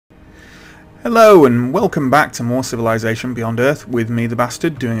Hello and welcome back to more Civilization Beyond Earth with me, the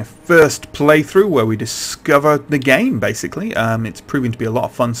Bastard, doing a first playthrough where we discover the game, basically. It's proving to be a lot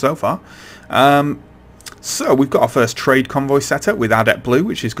of fun so far. So we've got our first trade convoy set up with Adept Blue,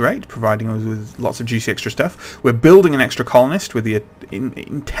 which is great, providing us with lots of juicy extra stuff. We're building an extra colonist with the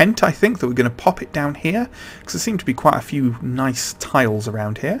intent, I think, that we're going to pop it down here, because there seem to be quite a few nice tiles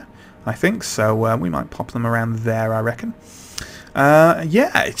around here, I think, so we might pop them around there, I reckon.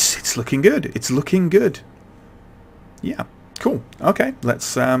 Yeah, it's looking good. It's looking good. Yeah, cool. Okay,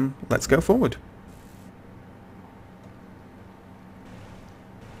 let's go forward.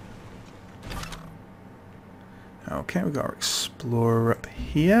 Okay, we've got our explorer up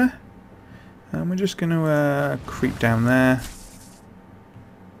here, and we're just going to creep down there.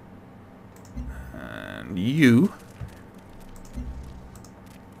 And you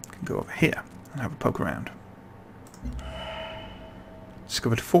can go over here and have a poke around.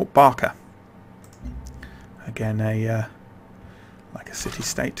 Discovered Fort Barker. Again, like a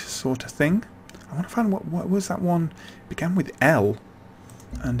city-state sort of thing. I want to find what was that one. It began with L,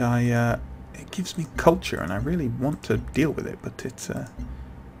 and it gives me culture, and I really want to deal with it, but it's I'm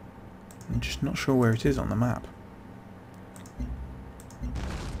just not sure where it is on the map.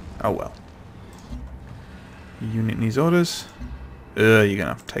 Oh well. Unit needs orders. You're gonna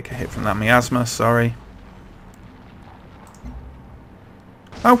have to take a hit from that miasma. Sorry.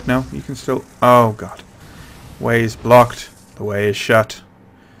 Oh, no, you can still... Oh, God. Way is blocked. The way is shut.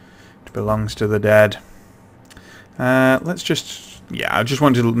 It belongs to the dead. Let's just... Yeah, I just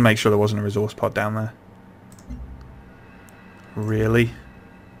wanted to make sure there wasn't a resource pod down there. Really?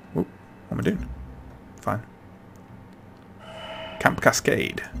 Oop, what am I doing? Fine. Camp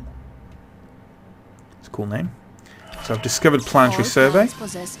Cascade. It's a cool name. So I've discovered planetary survey. All plants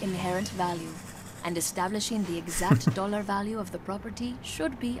possess inherent value, and establishing the exact dollar value of the property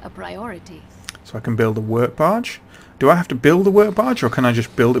should be a priority. So I can build a work barge. Do I have to build a work barge, or can I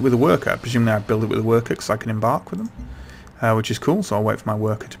just build it with a worker? I presume that I build it with a worker because I can embark with them, which is cool. So I'll wait for my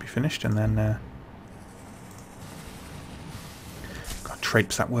worker to be finished, and then got to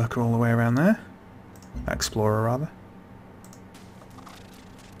traipse that worker all the way around there. That explorer, rather.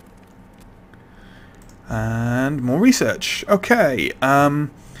 And more research. Okay.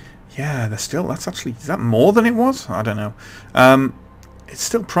 Yeah, that's actually... Is that more than it was? I don't know. It's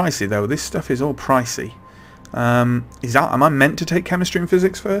still pricey, though. This stuff is all pricey. Am I meant to take chemistry and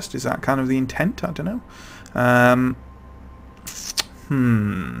physics first? Is that kind of the intent? I don't know.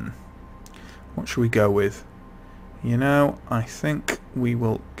 What should we go with? You know, I think we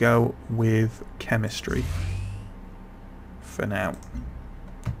will go with chemistry for now.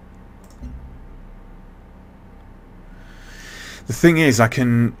 The thing is, I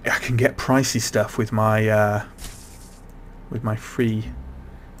can get pricey stuff with my free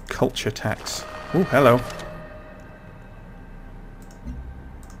culture tax. Oh, hello.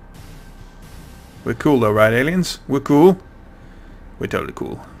 We're cool though, right, aliens? We're cool. We're totally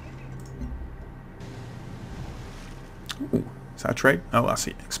cool. Ooh, is that a trade? Oh, I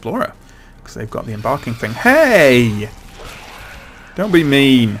see. Explorer, because they've got the embarking thing. Hey! Don't be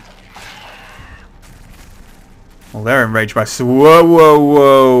mean. Well, they're enraged by... Whoa, whoa,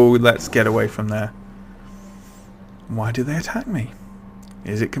 whoa! Let's get away from there. Why do they attack me?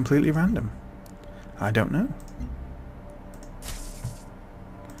 Is it completely random? I don't know.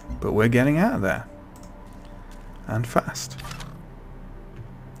 But we're getting out of there. And fast.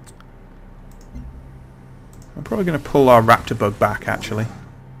 I'm probably going to pull our raptor bug back, actually.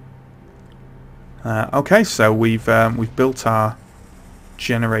 Okay, so we've built our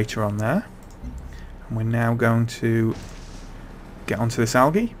generator on there. We're now going to get onto this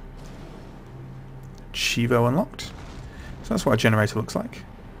algae. Chivo unlocked. So that's what a generator looks like.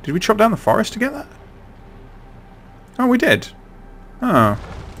 Did we chop down the forest to get that? Oh, we did. Oh.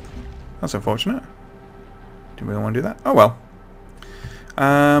 That's unfortunate. Didn't really want to do that. Oh well.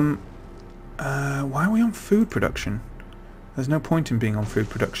 Why are we on food production? There's no point in being on food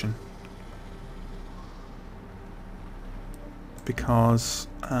production. Because...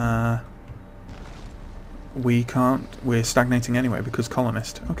 we can't... We're stagnating anyway because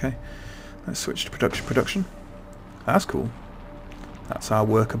colonist. Okay. Let's switch to production. That's cool. That's our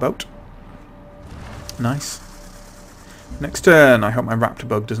worker boat. Nice. Next turn. I hope my raptor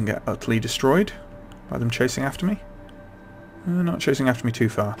bug doesn't get utterly destroyed by them chasing after me. They're not chasing after me too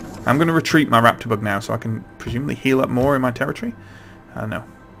far. I'm going to retreat my raptor bug now so I can presumably heal up more in my territory. No.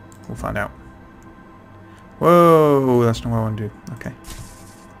 We'll find out. Whoa, that's not what I want to do. Okay.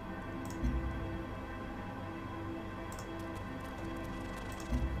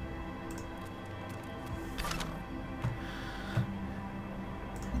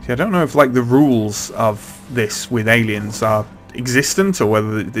 See, I don't know if like the rules of this with aliens are existent or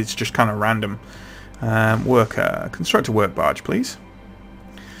whether it's just kind of random. Worker, construct a work barge, please.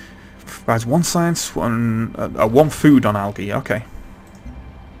 Provides 1 science, 1 food on algae. Okay.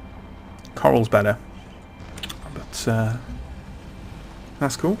 Coral's better, but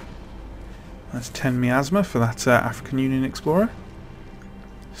that's cool. That's 10 miasma for that African Union explorer.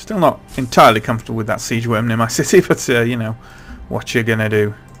 Still not entirely comfortable with that siege worm near my city, but you know, what you gonna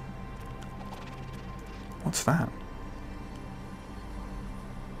do? What's that?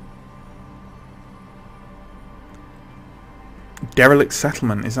 Derelict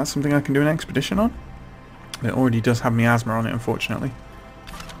settlement. Is that something I can do an expedition on? It already does have miasma on it, unfortunately.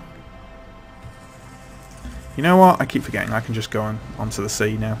 You know what? I keep forgetting I can just go onto the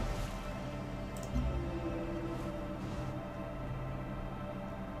sea now.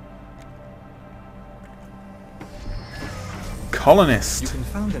 Colonist. You can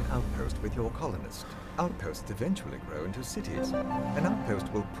found an outpost with your colonist. Outposts eventually grow into cities. An outpost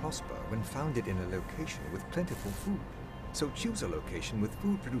will prosper when founded in a location with plentiful food. So choose a location with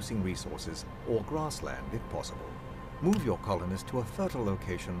food-producing resources or grassland if possible. Move your colonist to a fertile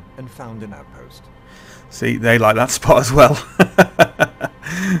location and found an outpost. See, they like that spot as well.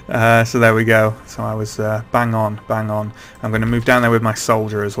 So there we go. So I was bang on, bang on. I'm going to move down there with my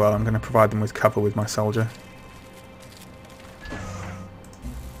soldier as well. I'm going to provide them with cover with my soldier.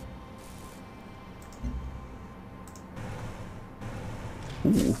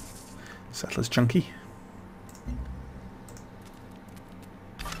 Ooh, settler's chunky.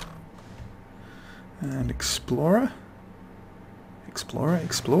 And explorer. Explorer,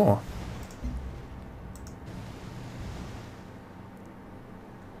 explore.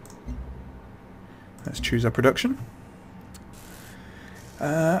 Let's choose our production.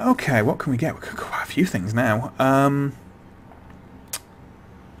 Okay, what can we get? We've got quite a few things now.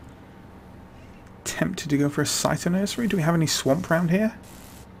 Tempted to go for a cyto nursery. Do we have any swamp around here?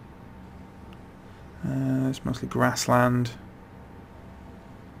 It's mostly grassland.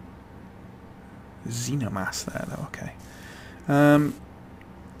 Xenomass there, though. Okay.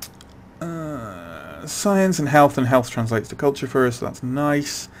 Science and health translates to culture for us, so that's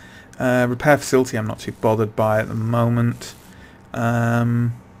nice. Repair facility I'm not too bothered by at the moment.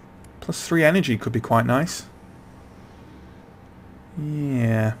 +3 energy could be quite nice.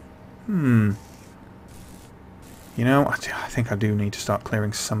 Yeah. You know, I think I do need to start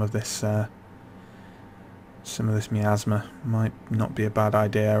clearing some of this miasma. Might not be a bad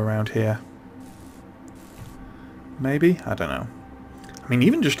idea around here. Maybe? I don't know. I mean,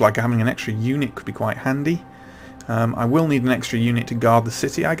 even just like having an extra unit could be quite handy. I will need an extra unit to guard the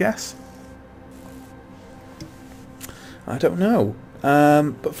city, I guess. I don't know.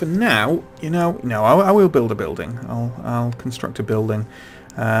 But for now, you know, no, I will build a building. I'll construct a building.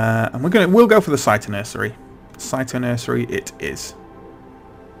 And we'll go for the cyto nursery. Cyto nursery it is.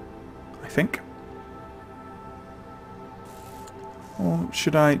 I think. Or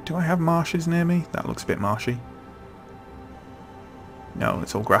should I... Do I have marshes near me? That looks a bit marshy. No,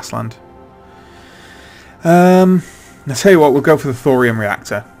 it's all grassland. I'll tell you what, we'll go for the thorium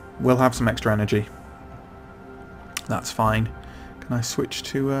reactor. We'll have some extra energy. That's fine. Can I switch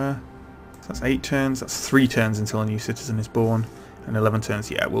to... So that's 8 turns. That's 3 turns until a new citizen is born. And 11 turns.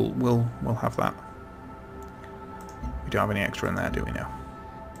 Yeah, we'll have that. We don't have any extra in there, do we now?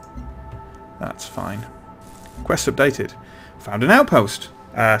 That's fine. Quest updated. Found an outpost.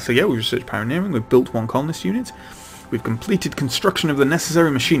 So yeah, we've researched pioneering. We've built 1 colonist unit. We've completed construction of the necessary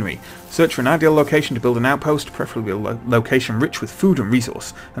machinery. Search for an ideal location to build an outpost, preferably a location rich with food and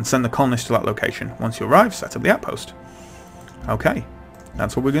resource, and send the colonists to that location. Once you arrive, set up the outpost. Okay,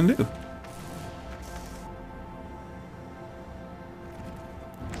 that's what we're going to do.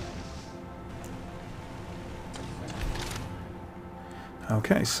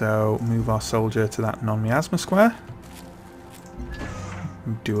 Okay, so move our soldier to that non-miasma square.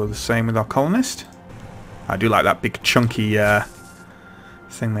 Do the same with our colonist. I do like that big chunky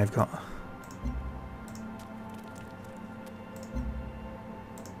thing they've got.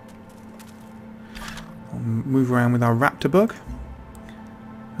 We'll move around with our raptor bug.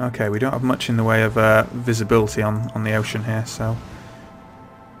 Okay, we don't have much in the way of visibility on the ocean here, so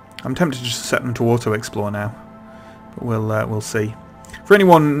I'm tempted to just set them to auto-explore now, but we'll see. For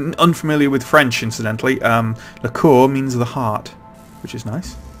anyone unfamiliar with French, incidentally, le coeur means the heart, which is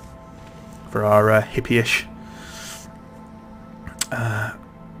nice. For our hippie-ish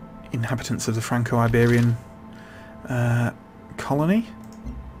inhabitants of the Franco-Iberian colony.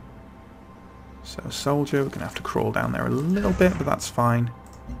 So soldier, we're going to have to crawl down there a little bit, but that's fine.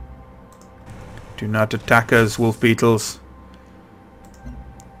 Do not attack us, wolf beetles.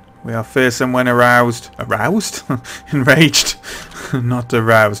 We are fearsome when aroused. Aroused? Enraged. Not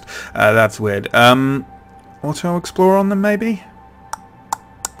aroused. That's weird. Auto explore on them maybe?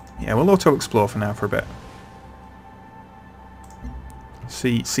 Yeah, we'll auto explore for now for a bit.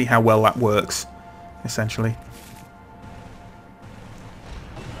 See how well that works, essentially.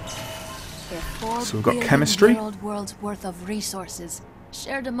 So we've got chemistry. World's worth of resources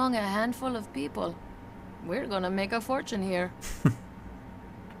shared among a handful of people. We're gonna make a fortune here.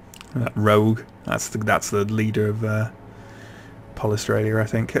 That rogue. That's the leader of Australia, I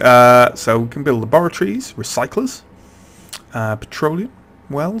think. So we can build laboratories, recyclers, petroleum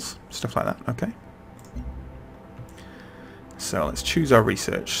wells, stuff like that. Okay. So let's choose our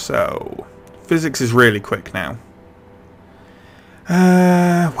research. So physics is really quick now.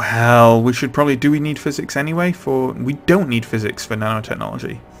 Well, we should probably... Do we need physics anyway? We don't need physics for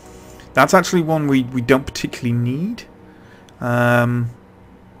nanotechnology. That's actually one we don't particularly need. I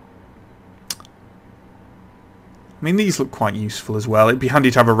mean, these look quite useful as well. It'd be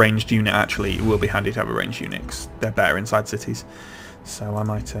handy to have a ranged unit, actually. It will be handy to have a ranged unit, 'cause they're better inside cities. So I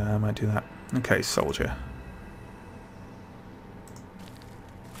might do that. Okay, soldier.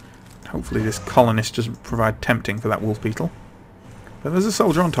 Hopefully this colonist doesn't provide tempting for that wolf beetle. But there's a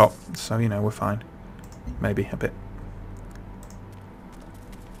soldier on top, so, you know, we're fine. Maybe a bit.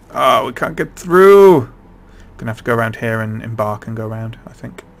 Oh, we can't get through! Gonna have to go around here and embark and go around, I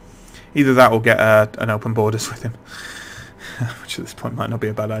think. Either that or get an open borders with him. Which at this point might not be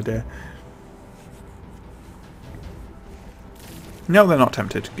a bad idea. No, they're not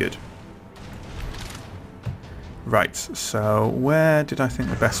tempted. Good. Right, so where did I think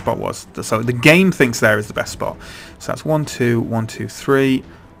the best spot was? So the game thinks there is the best spot. So that's 1, 2, 1, 2, 3,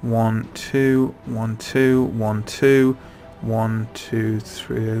 1, 2, 1, 2, 1, 2, 1, 2,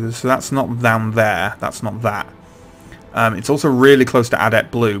 3. So that's not down there. That's not that. It's also really close to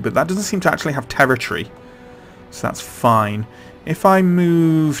Adept Blue, but that doesn't seem to actually have territory. So that's fine. If I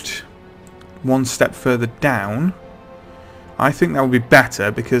moved one step further down, I think that would be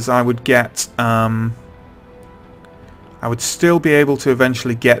better, because I would get... I would still be able to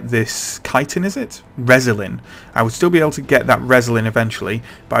eventually get this chitin, is it? Resilin. I would still be able to get that resilin eventually,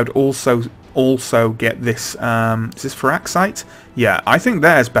 but I would also get this... is this Feraxite? Yeah, I think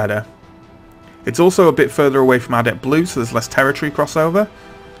there's better. It's also a bit further away from Adept Blue, so there's less territory crossover.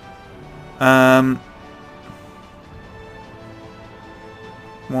 1,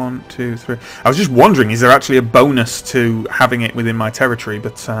 2, 3. I was just wondering, is there actually a bonus to having it within my territory?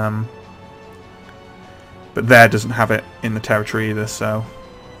 But there doesn't have it in the territory either, so...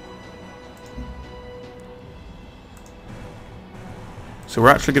 So we're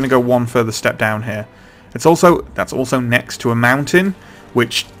actually going to go one further step down here. That's also next to a mountain,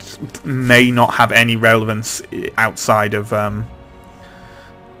 which may not have any relevance outside of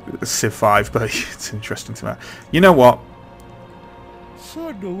Civ 5, but it's interesting to know. You know what?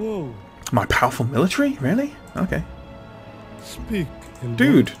 My powerful military? Really? Okay. Speak.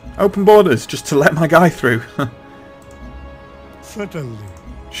 Dude, open borders just to let my guy through. Certainly.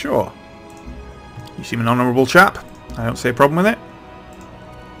 Sure. You seem an honourable chap. I don't see a problem with it.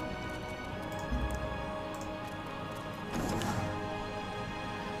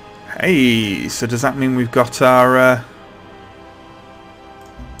 Hey, so does that mean we've got our...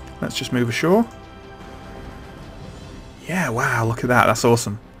 Let's just move ashore. Yeah, wow, look at that. That's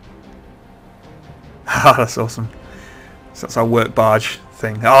awesome. Oh, that's awesome. So that's our work barge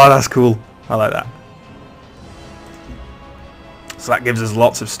thing. Oh, that's cool. I like that. So that gives us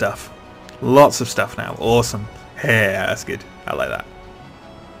lots of stuff. Lots of stuff now. Awesome. Yeah, that's good. I like that.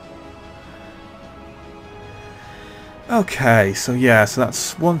 Okay, so yeah, so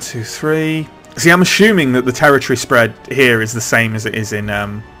that's 1, 2, 3. See, I'm assuming that the territory spread here is the same as it is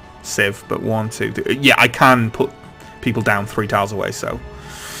in Civ, but 1, 2, 3. Yeah, I can put people down 3 tiles away, so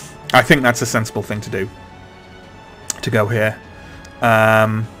I think that's a sensible thing to do. To go here.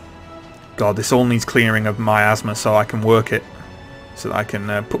 God, this all needs clearing of miasma so I can work it. So that I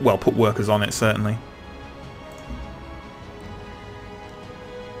can put workers on it, certainly.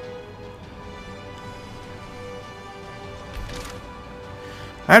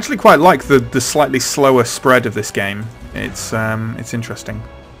 I actually quite like the slightly slower spread of this game. It's interesting.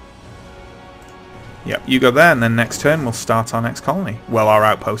 Yep, you go there, and then next turn we'll start our next colony. Well, our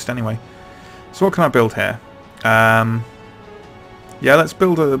outpost anyway. So what can I build here? Yeah, let's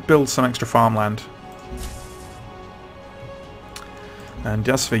build some extra farmland. And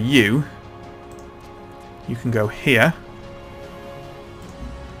as for you, you can go here.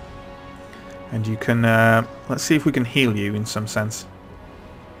 And you can, let's see if we can heal you in some sense.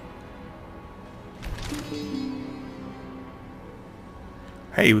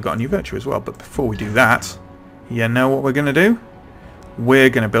 Hey, we've got a new virtue as well, but before we do that, you know what we're going to do? We're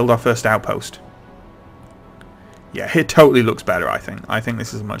going to build our first outpost. Yeah, it totally looks better, I think. I think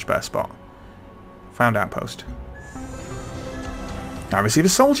this is a much better spot. Found outpost. I receive a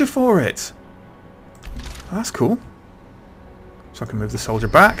soldier for it. Oh, that's cool. So I can move the soldier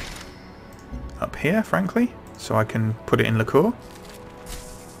back. Up here, frankly. So I can put it in liqueur.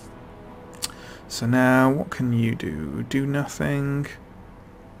 So now, what can you do? Do nothing.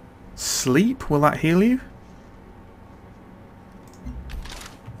 Sleep? Will that heal you?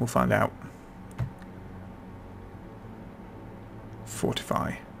 We'll find out.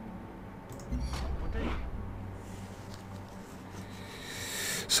 Fortify.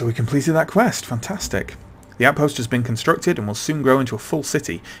 So we completed that quest. Fantastic. The outpost has been constructed and will soon grow into a full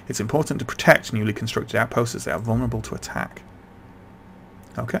city. It's important to protect newly constructed outposts as they are vulnerable to attack.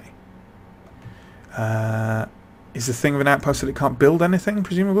 Okay. Is the thing of an outpost that it can't build anything,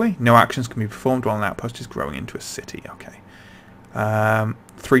 presumably? No actions can be performed while an outpost is growing into a city. Okay.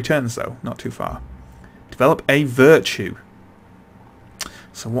 3 turns, though. Not too far. Develop a virtue.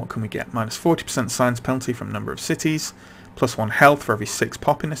 So what can we get? Minus 40% science penalty from number of cities. Plus 1 health for every 6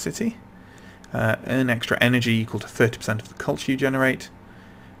 pop in a city. Earn extra energy equal to 30% of the culture you generate.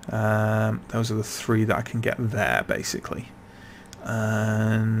 Those are the 3 that I can get there, basically.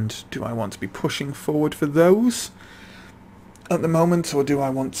 And do I want to be pushing forward for those at the moment, or do I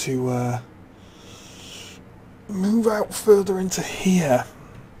want to move out further into here?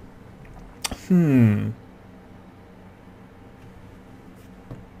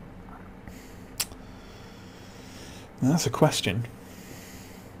 That's a question.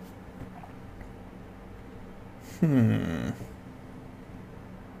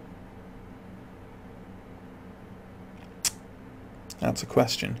 That's a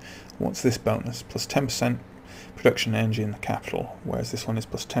question. What's this bonus? Plus 10% production energy in the capital, whereas this one is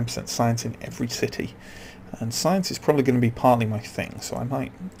plus 10% science in every city. And science is probably going to be partly my thing, so I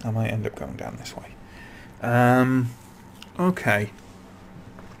might end up going down this way. Okay.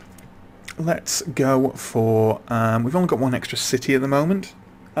 Let's go for... we've only got 1 extra city at the moment,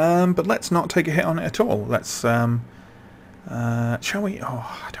 but let's not take a hit on it at all. Let's... shall we?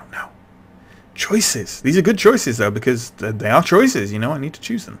 Oh, I don't know. Choices. These are good choices, though, because they are choices, you know. I need to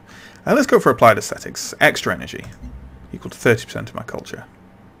choose them. Let's go for applied aesthetics. Extra energy. Equal to 30% of my culture.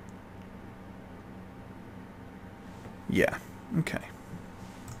 Yeah. Okay.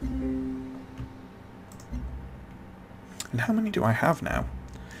 And how many do I have now?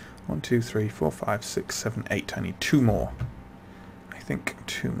 1, 2, 3, 4, 5, 6, 7, 8. I need 2 more. I think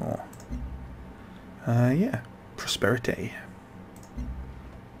 2 more. Yeah. Prosperity.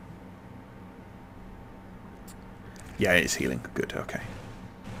 Yeah, it's healing. Good, okay.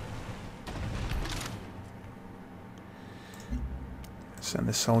 Send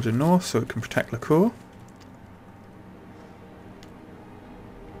this soldier north so it can protect Lacour.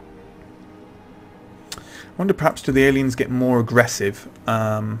 I wonder, perhaps, do the aliens get more aggressive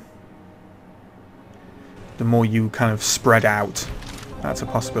the more you kind of spread out? That's a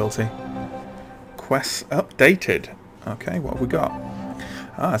possibility. Quests updated. Okay, what have we got?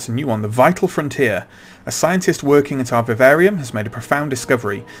 Ah, it's a new one. The Vital Frontier. A scientist working at our vivarium has made a profound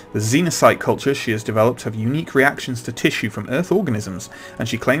discovery. The xenocyte cultures she has developed have unique reactions to tissue from Earth organisms, and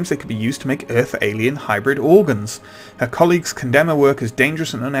she claims they could be used to make Earth-alien hybrid organs. Her colleagues condemn her work as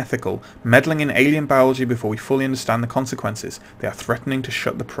dangerous and unethical, meddling in alien biology before we fully understand the consequences. They are threatening to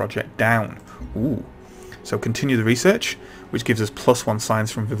shut the project down. Ooh. So continue the research, which gives us +1 science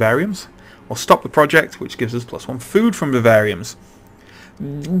from vivariums, or stop the project, which gives us +1 food from vivariums.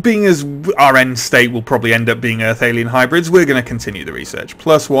 Being as our end state will probably end up being Earth-alien hybrids, we're going to continue the research.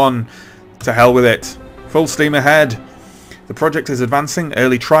 +1, to hell with it. Full steam ahead. The project is advancing.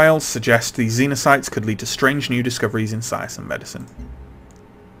 Early trials suggest these xenocytes could lead to strange new discoveries in science and medicine.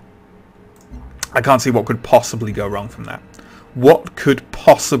 I can't see what could possibly go wrong from that. What could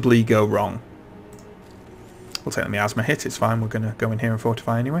possibly go wrong? We'll take the miasma hit, it's fine. We're going to go in here and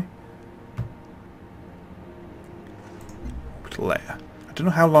fortify anyway. Orbital layer. I don't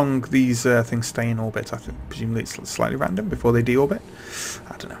know how long these things stay in orbit. I think presumably it's slightly random before they deorbit.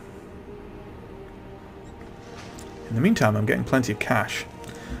 I don't know. In the meantime, I'm getting plenty of cash.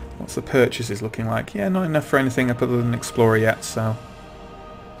 What's the purchases looking like? Yeah, not enough for anything up other than Explorer yet, so...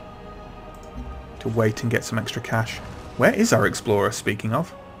 to wait and get some extra cash. Where is our Explorer, speaking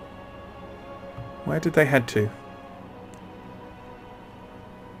of? Where did they head to?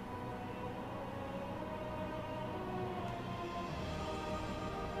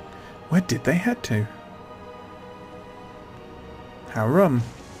 Where did they head to? How rum.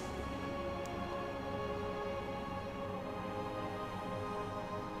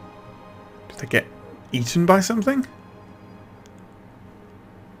 Did they get eaten by something?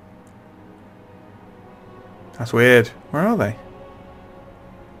 That's weird. Where are they?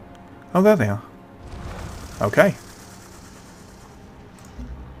 Oh, there they are. Okay.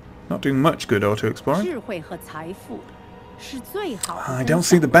 Not doing much good auto-exploring. I don't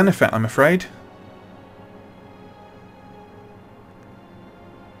see the benefit, I'm afraid.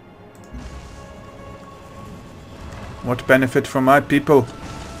 What benefit for my people?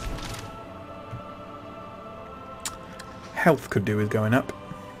 Health could do with going up.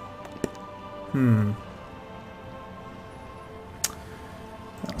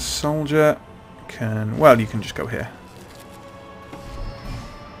 That soldier can... Well, you can just go here.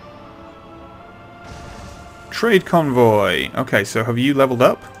 Trade convoy. Okay, so have you leveled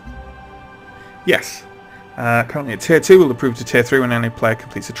up? Yes. Currently at tier 2, will improve to tier 3 when any player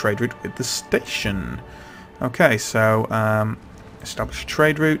completes a trade route with the station. Okay, so establish a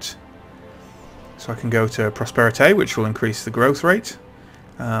trade route. So I can go to Prosperity, which will increase the growth rate.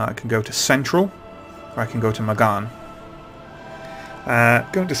 I can go to Central, or I can go to Magan.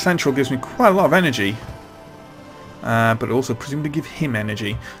 Going to Central gives me quite a lot of energy. But also presumably give him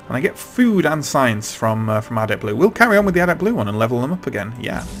energy. And I get food and science from Adept Blue. We'll carry on with the Adept Blue one and level them up again.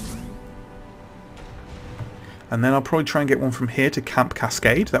 Yeah. And then I'll probably try and get one from here to Camp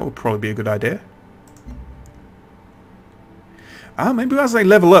Cascade. That would probably be a good idea. Maybe as they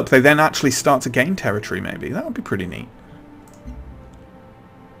level up, they then actually start to gain territory, maybe. That would be pretty neat.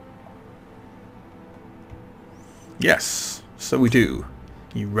 Yes, so we do,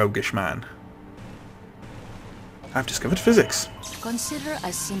 you roguish man. I've discovered physics. Consider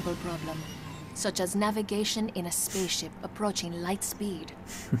a simple problem, such as navigation in a spaceship approaching light speed.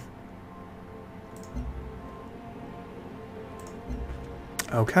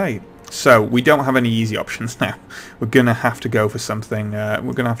 Okay, so we don't have any easy options now. We're going to have to go for something, we're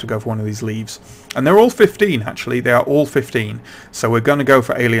going to have to go for one of these leaves. And they're all 15, actually. They are all 15. So we're going to go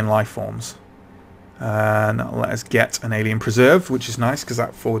for alien life forms. And that'll let us get an alien preserve, which is nice because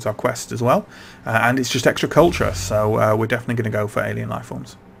that forwards our quest as well. And it's just extra culture, so we're definitely going to go for alien life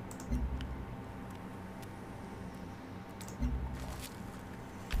forms.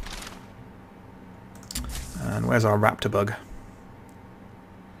 And where's our raptor bug?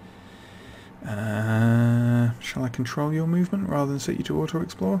 Shall I control your movement rather than set you to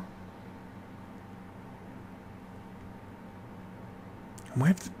auto-explore?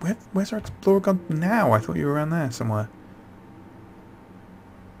 Where's our explorer gone now? I thought you were around there somewhere.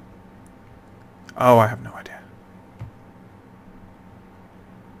 Oh, I have no idea.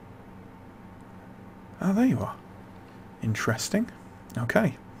 Oh, there you are. Interesting.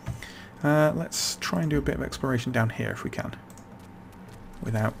 Okay. Let's try and do a bit of exploration down here if we can.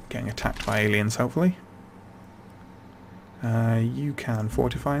 Without getting attacked by aliens, hopefully. You can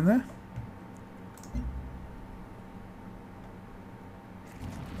fortify in there.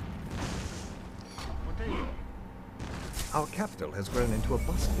 Our capital has grown into a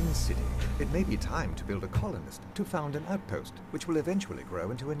bustling city. It may be time to build a colonist to found an outpost, which will eventually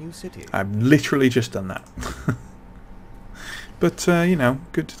grow into a new city. I've literally just done that. But, you know,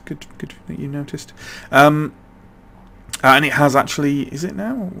 good that you noticed. And it has actually... Is it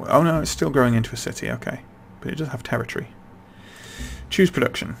now? Oh, no, it's still growing into a city. Okay. But it does have territory. Choose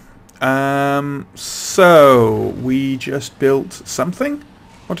production. So, we just built something?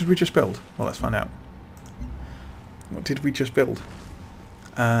 What did we just build? Well, let's find out. What did we just build?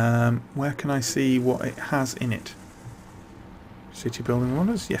 Where can I see what it has in it? City building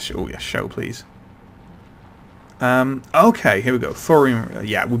orders? Yes, oh yes, show please. Okay, here we go. Thorium,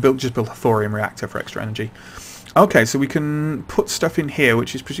 yeah, we just built a thorium reactor for extra energy. Okay, so we can put stuff in here,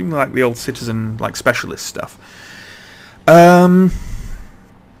 which is presumably like the old citizen, like specialist stuff. But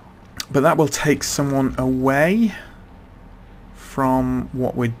that will take someone away from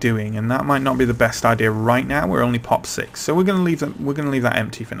what we're doing, and that might not be the best idea right now. We're only pop 6, so we're going to leave that. We're going to leave that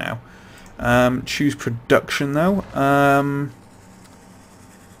empty for now. Choose production though.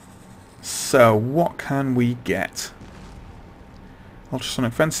 So what can we get?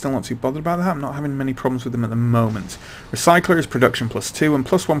 Ultrasonic fence, still not too bothered about that. I'm not having many problems with them at the moment. Recycler is production +2 and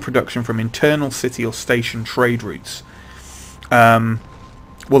 +1 production from internal city or station trade routes.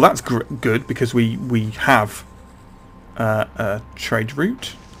 Well, that's good because we have a trade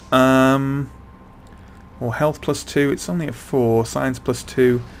route. Or health +2. It's only at 4. Science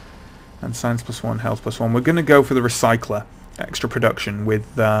 +2 and science +1. Health +1. We're going to go for the recycler extra production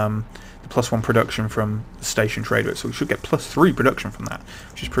with the +1 production from the station trade route. So we should get +3 production from that,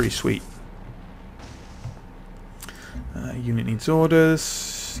 which is pretty sweet. Unit needs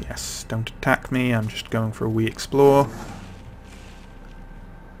orders. Yes, don't attack me. I'm just going for a wee explore.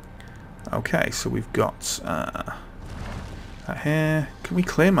 Okay, so we've got that here. Can we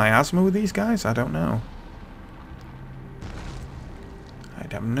clear miasma with these guys? I don't know. I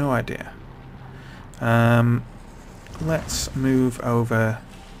have no idea. Let's move over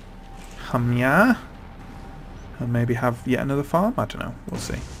Hamya and maybe have yet another farm. I don't know. We'll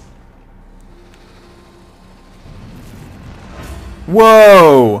see.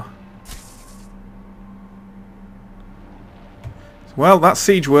 Whoa! Well, that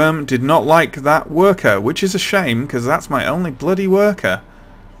siege worm did not like that worker, which is a shame, because that's my only bloody worker.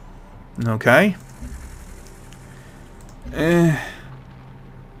 Okay.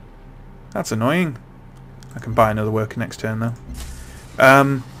 That's annoying. I can buy another worker next turn, though.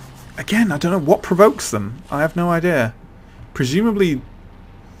 Again, I don't know what provokes them. I have no idea. Presumably,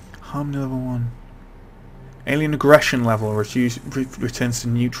 harmony level 1. Alien aggression level returns to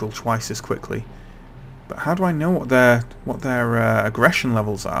neutral twice as quickly. But how do I know what their aggression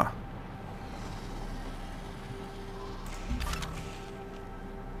levels are?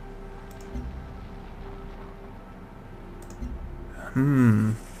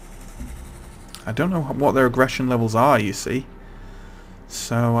 I don't know what their aggression levels are, you see.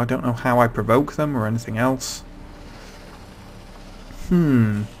 So I don't know how I provoke them or anything else.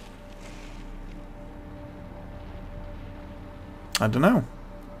 I don't know.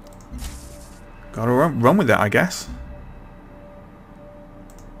 Gotta run with it, I guess.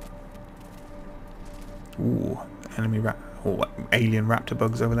 Ooh, alien raptor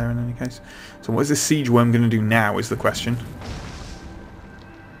bugs over there in any case. So what is this siege worm going to do now is the question.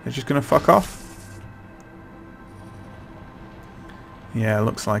 They're just going to fuck off? Yeah,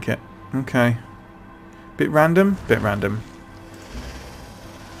 looks like it. Okay. Bit random? Bit random.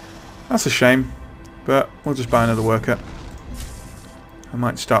 That's a shame. But we'll just buy another worker. I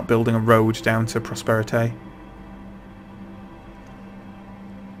might start building a road down to Prosperity.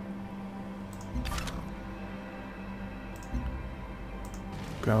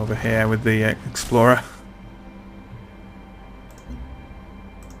 Go over here with the Explorer.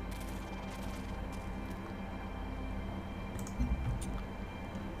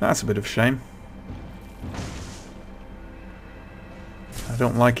 That's a bit of a shame. I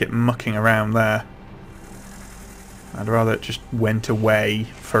don't like it mucking around there. I'd rather it just went away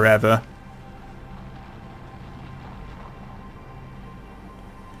forever.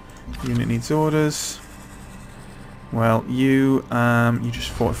 Unit needs orders. Well, you just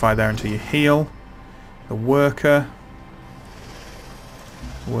fortify there until you heal. The worker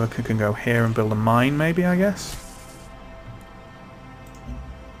can go here and build a mine, maybe, I guess.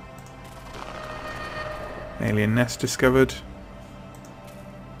 Alien nest discovered.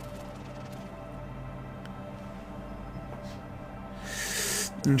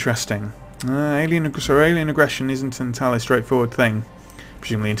 Interesting. Alien aggression isn't an entirely straightforward thing.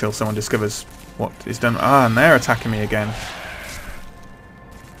 Presumably until someone discovers what is done. Ah, and they're attacking me again.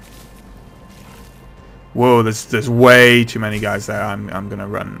 Whoa, there's way too many guys there. I'm gonna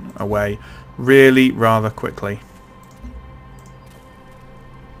run away really rather quickly.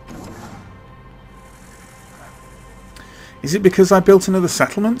 Is it because I built another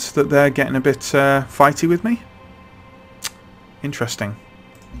settlement that they're getting a bit fighty with me? Interesting.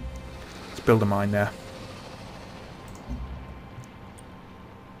 Let's build a mine there.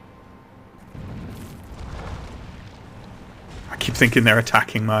 I keep thinking they're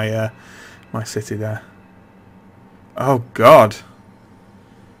attacking my my city there. Oh God!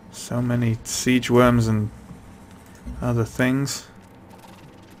 So many siege worms and other things.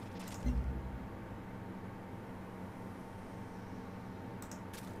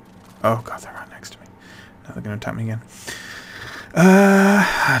 Oh God, they're right next to me. Now they're going to attack me again.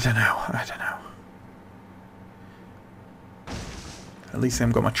 I don't know. At least I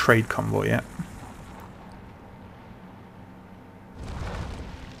haven't got my trade convoy yet.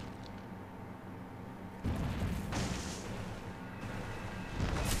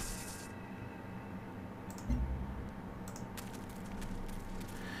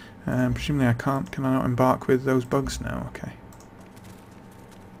 Presumably I can't. Can I not embark with those bugs now? Okay.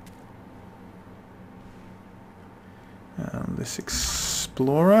 This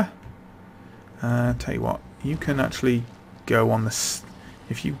Explorer. Tell you what, you can actually go on this.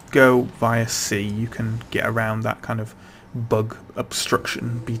 If you go via sea, you can get around that kind of bug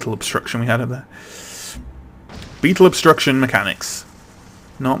obstruction, beetle obstruction we had up there. Beetle obstruction mechanics.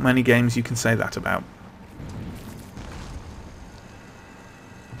 Not many games you can say that about.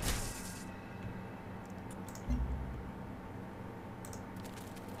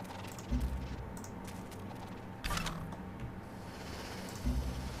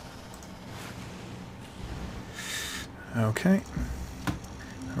 Okay.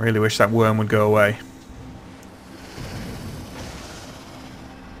 I really wish that worm would go away.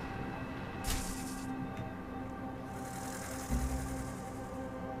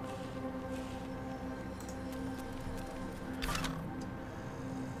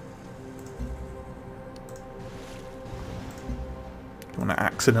 Don't want to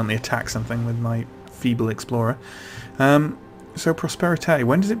accidentally attack something with my feeble explorer. So Prosperity,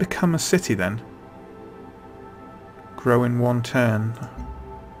 when does it become a city then? Grow in 1 turn.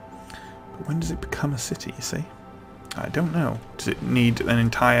 But when does it become a city, you see? I don't know. Does it need an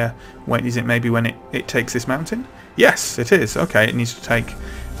entire... Wait, is it maybe when it takes this mountain? Yes, it is. Okay, it needs to take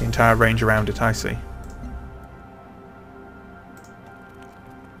the entire range around it, I see.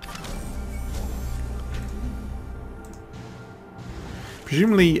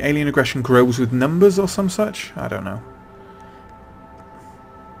 Presumably alien aggression grows with numbers or some such? I don't know.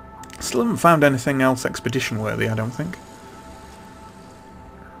 Still haven't found anything else expedition worthy, I don't think.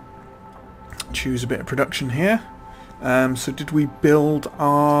 Choose a bit of production here. So did we build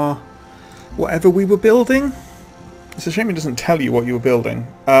our... whatever we were building? It's a shame it doesn't tell you what you were building.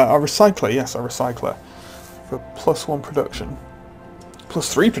 Our recycler, yes, our recycler. For +1 production.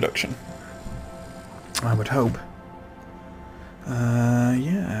 +3 production. I would hope.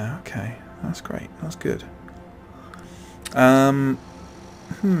 Yeah, okay. That's great. That's good.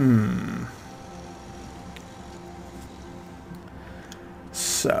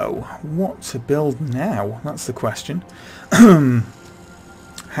 So, what to build now? That's the question.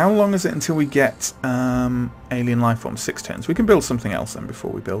 How long is it until we get alien life form? 6 turns. We can build something else then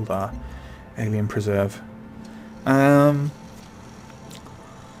before we build our alien preserve.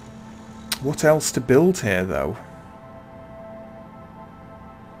 What else to build here, though?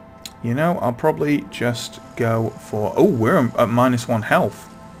 You know, I'll probably just go for... Oh, we're at -1 health.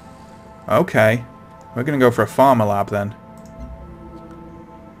 Okay. We're going to go for a farmer lab then.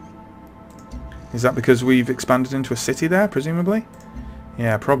 Is that because we've expanded into a city there, presumably?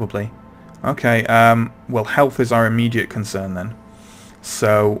 Yeah, probably. Okay, well, health is our immediate concern then.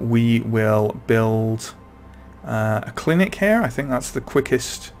 So we will build a clinic here. I think that's the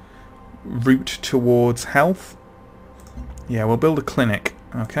quickest route towards health. Yeah, we'll build a clinic.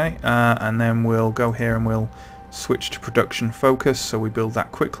 Okay, and then we'll go here and we'll switch to production focus, so we build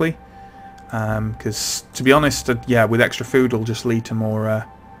that quickly. Because, to be honest, yeah, with extra food it'll just lead to more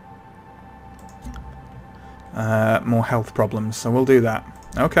health problems, so we'll do that.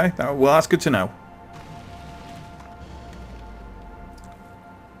 Okay, well, that's good to know.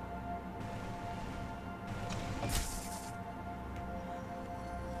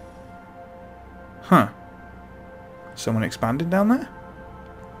 Huh. Someone expanded down there?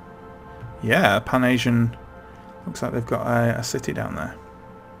 Yeah, Pan-Asian... Looks like they've got a city down there.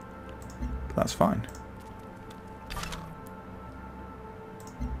 But that's fine.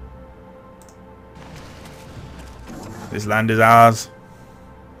 This land is ours.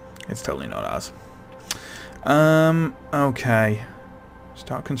 It's totally not ours. Okay.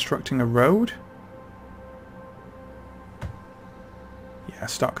 Start constructing a road? Yeah,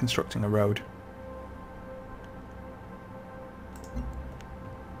 start constructing a road.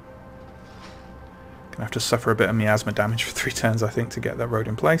 Gonna have to suffer a bit of miasma damage for 3 turns, I think, to get that road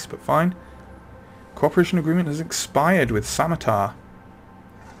in place, but fine. Cooperation agreement has expired with Samatar.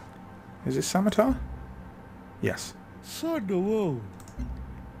 Is it Samatar? Yes. So the world.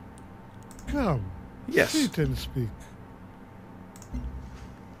 Come. Yes. Sit and speak.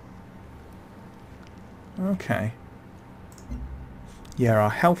 Okay. Yeah, our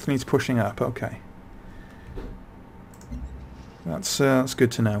health needs pushing up. Okay. That's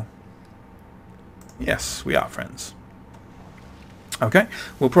good to know. Yes, we are friends. Okay,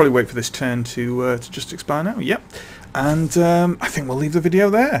 we'll probably wait for this turn to just expire now. Yep, and I think we'll leave the video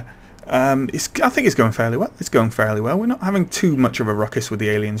there. I think it's going fairly well. It's going fairly well. We're not having too much of a ruckus with the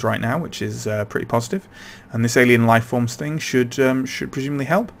aliens right now, which is pretty positive. And this alien life forms thing should presumably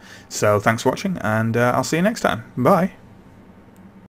help. So thanks for watching, and I'll see you next time. Bye.